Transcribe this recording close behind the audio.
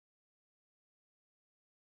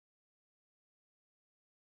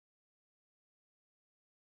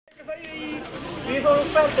Mi sono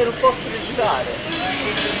offerto e non posso rifiutare.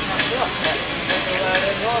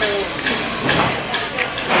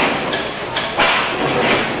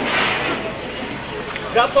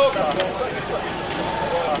 Gatto!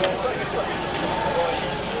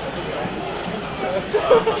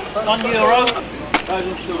 €1. Fai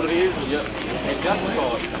un sorriso, è già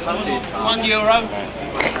forte. €1.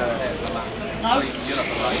 No?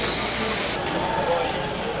 €1.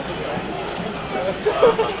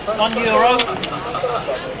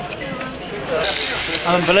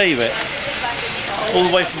 I don't believe it. All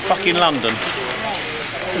the way from fucking London.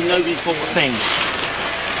 And nobody's bought a thing.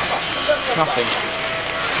 Nothing.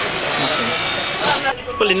 Nothing.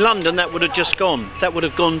 Well, in London that would have just gone. That would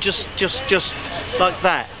have gone just like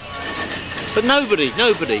that. But nobody.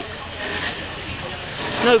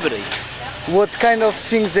 What kind of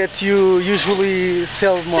things that you usually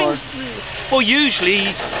sell more? Well,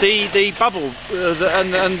 usually the bubble,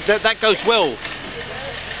 and that goes well.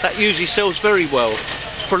 That usually sells very well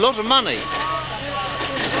for a lot of money.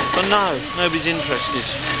 But no, nobody's interested.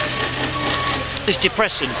 It's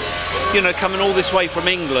depressing, you know, coming all this way from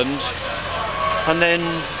England, and then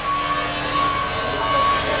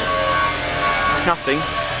nothing.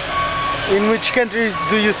 In which countries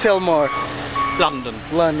do you sell more? London.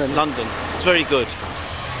 London. It's very good.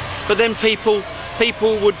 But then people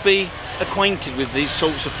would be acquainted with these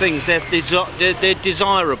sorts of things. They're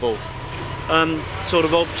desirable sort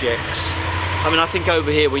of objects. I mean, I think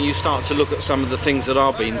over here, when you start to look at some of the things that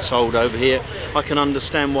are being sold over here, I can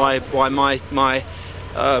understand why my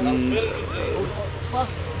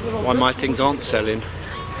things aren't selling.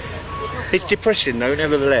 It's depressing though,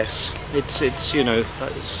 nevertheless. It's you know,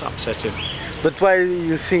 it's upsetting. But why do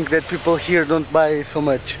you think that people here don't buy so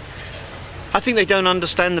much? I think they don't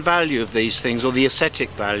understand the value of these things, or the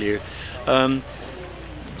aesthetic value.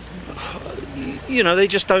 You know, they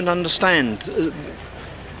just don't understand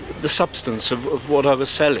the substance of what I was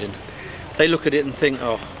selling. They look at it and think,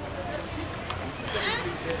 oh,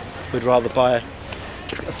 we'd rather buy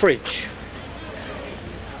a fridge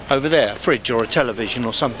over there, a fridge or a television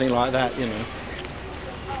or something like that, you know.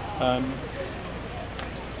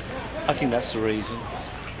 I think that's the reason.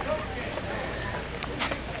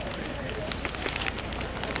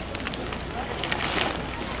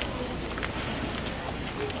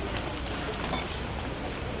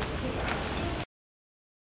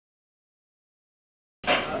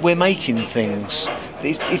 We're making things.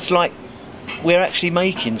 It's like we're actually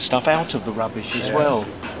making stuff out of the rubbish as well.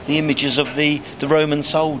 The images of the Roman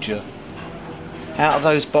soldier. Out of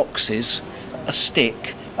those boxes, a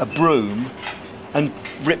stick, a broom, and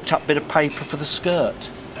ripped up bit of paper for the skirt.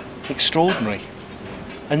 Extraordinary.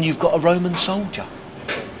 And you've got a Roman soldier.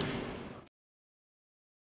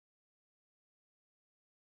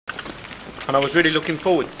 And I was really looking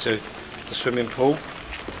forward to the swimming pool.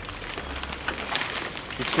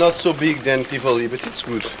 It's not so big than Tivoli, but it's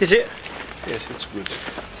good. Is it? Yes, it's good.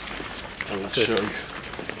 I will show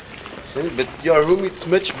you. But your room, it's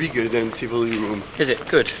much bigger than Tivoli room. Is it?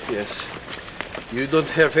 Good. Yes. You don't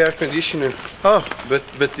have air conditioner. Oh. But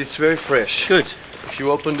it's very fresh. Good. If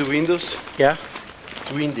you open the windows, yeah,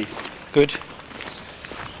 it's windy. Good.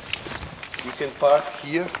 You can park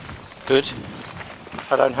here. Good.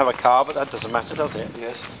 I don't have a car, but that doesn't matter, does it?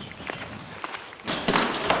 Yes.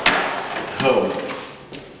 Oh.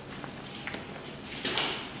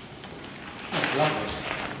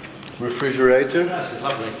 Refrigerator. Yes, it's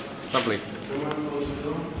lovely. It's lovely.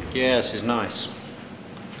 Yes, it's nice.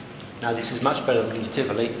 Now this is much better than the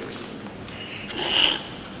Tivoli.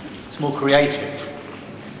 It's more creative.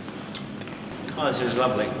 Oh, this is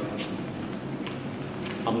lovely.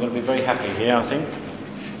 I'm going to be very happy here, I think.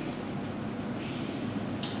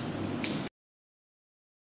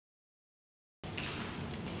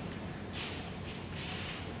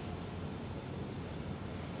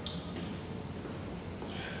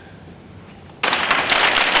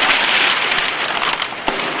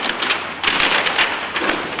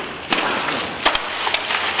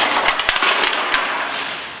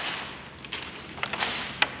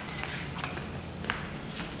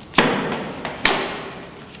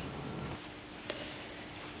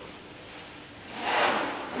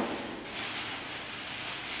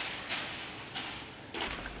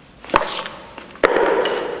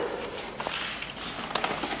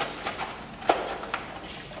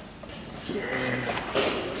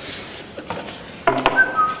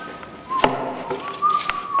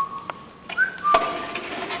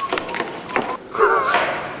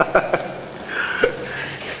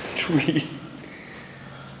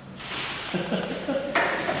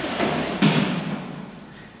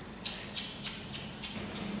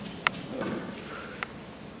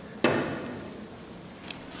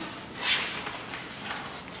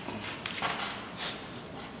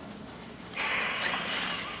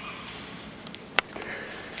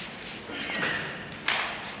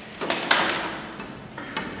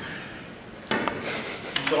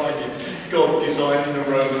 God designing a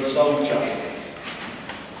Roman soldier.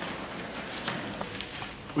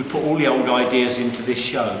 We put all the old ideas into this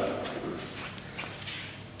show.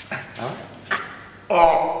 Huh?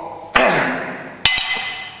 Oh!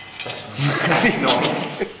 That's nice.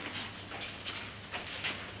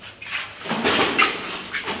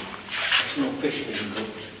 Smell fish being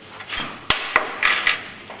cooked.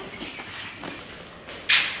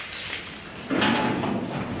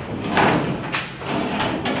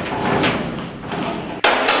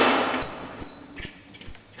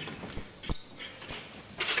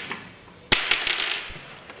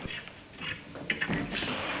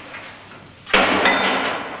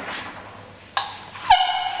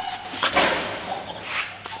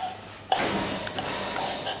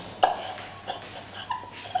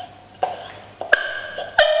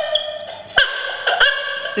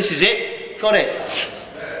 This is it. Got it.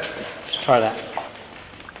 Let's try that.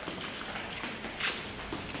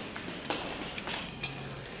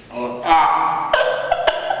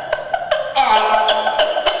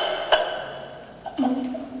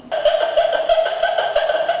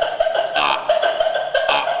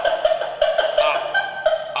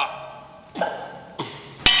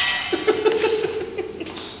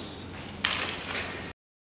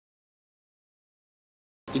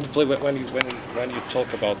 In the play, when you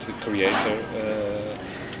talk about the creator,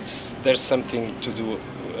 there's something to do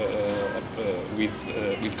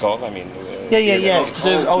with God. I mean, Yeah.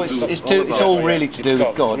 It's all really to do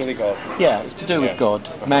with God. It's really God. Yeah, it's to do with God.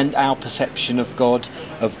 Man, our perception of God,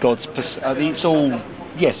 of God's. I mean, it's all.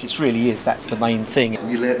 Yes, it really is. That's the main thing.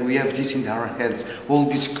 We have this in our heads. All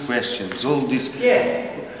these questions, all this. Yeah.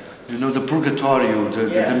 You know, the purgatorio,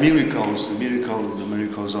 the miracles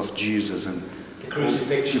of Jesus and.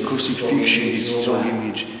 Crucifixion. The crucifixion is strong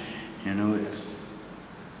image, you know,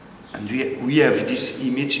 and we have this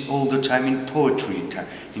image all the time in poetry,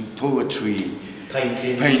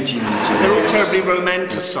 paintings. They're all terribly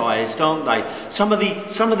romanticised, aren't they? Some of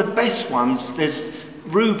the best ones. There's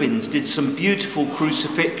Rubens did some beautiful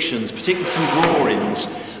crucifixions, particularly some drawings.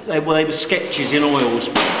 They were sketches in oils,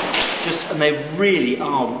 and they really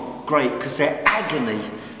are great because they're agony.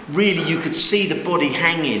 Really, you could see the body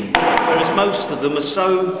hanging, whereas most of them are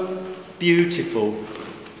so beautiful.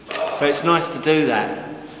 So it's nice to do that.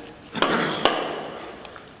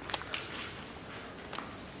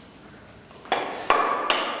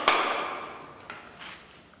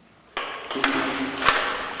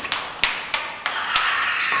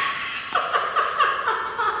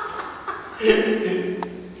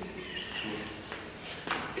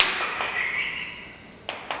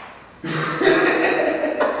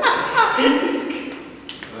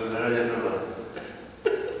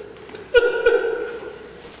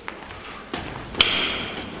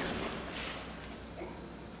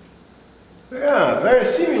 Yeah, very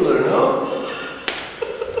similar, no?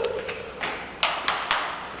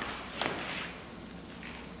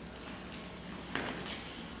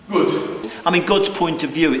 Good. I mean, God's point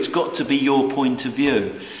of view, it's got to be your point of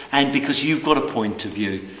view. And because you've got a point of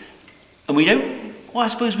view. And I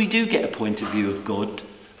suppose we do get a point of view of God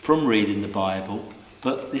from reading the Bible.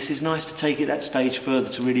 But this is nice to take it that stage further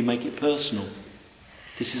to really make it personal.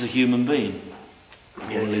 This is a human being. Or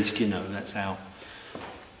at least, that's how.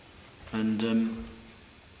 And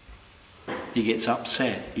he gets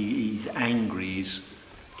upset, he's angry, he's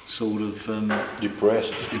sort of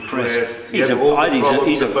Depressed. He's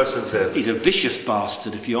a vicious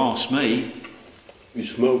bastard, if you ask me. He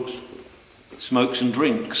smokes. Smokes and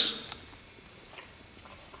drinks.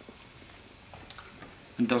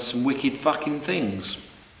 And does some wicked fucking things.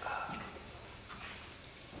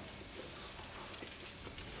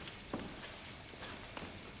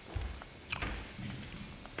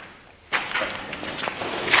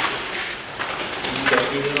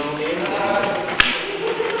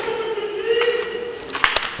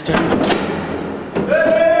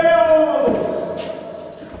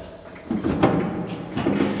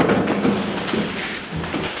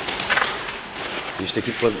 Isto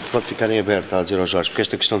aqui pode ficar em aberto, está a dizer ao Jorge, porque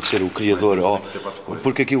esta questão de ser o criador,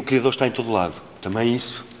 porque aqui o criador está em todo lado, também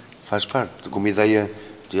isso faz parte, como ideia,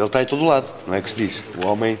 ele está em todo lado, não é que se diz, o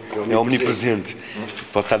homem é omnipresente,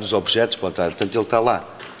 pode estar nos objetos, pode estar, portanto ele está lá.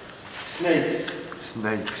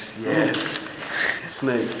 Snakes, yes,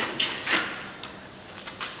 snakes.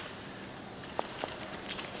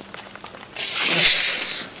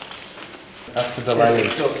 After the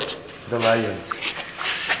lions.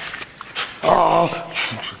 Oh!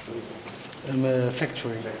 I'm a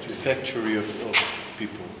factory. Factory of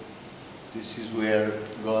people. This is where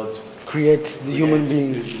God Create the human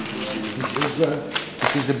being.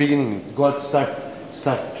 This is the beginning. God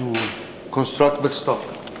start to construct but stop.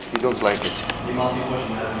 You don't like it.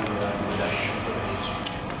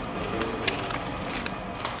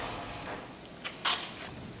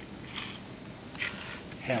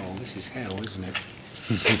 Hell, this is hell, isn't it?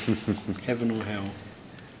 Heaven or hell?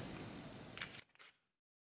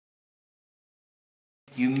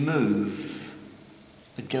 You move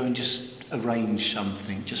and go and just arrange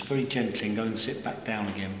something, just very gently, and go and sit back down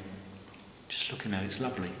again. Just looking at it, it's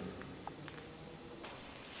lovely.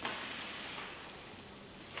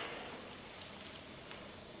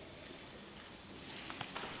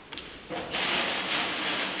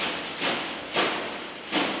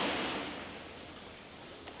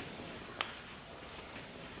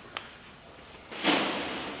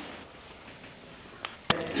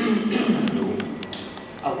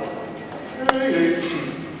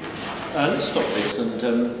 Let's stop this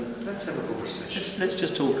and Let's have a conversation. let's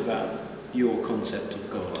just talk about your concept of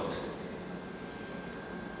God.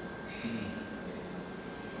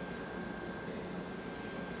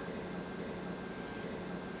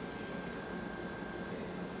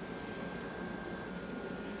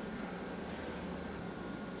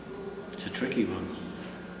 It's a tricky one.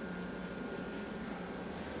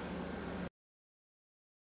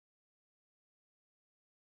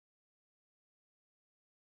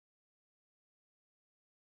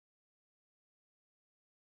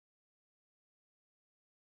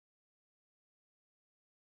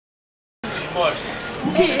 Mostra.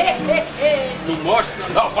 Não mostra?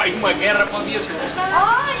 Não, vai uma guerra para o dia seguinte.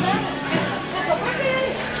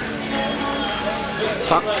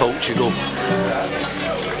 Fuck Portugal.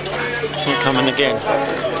 It's not coming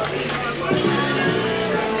again.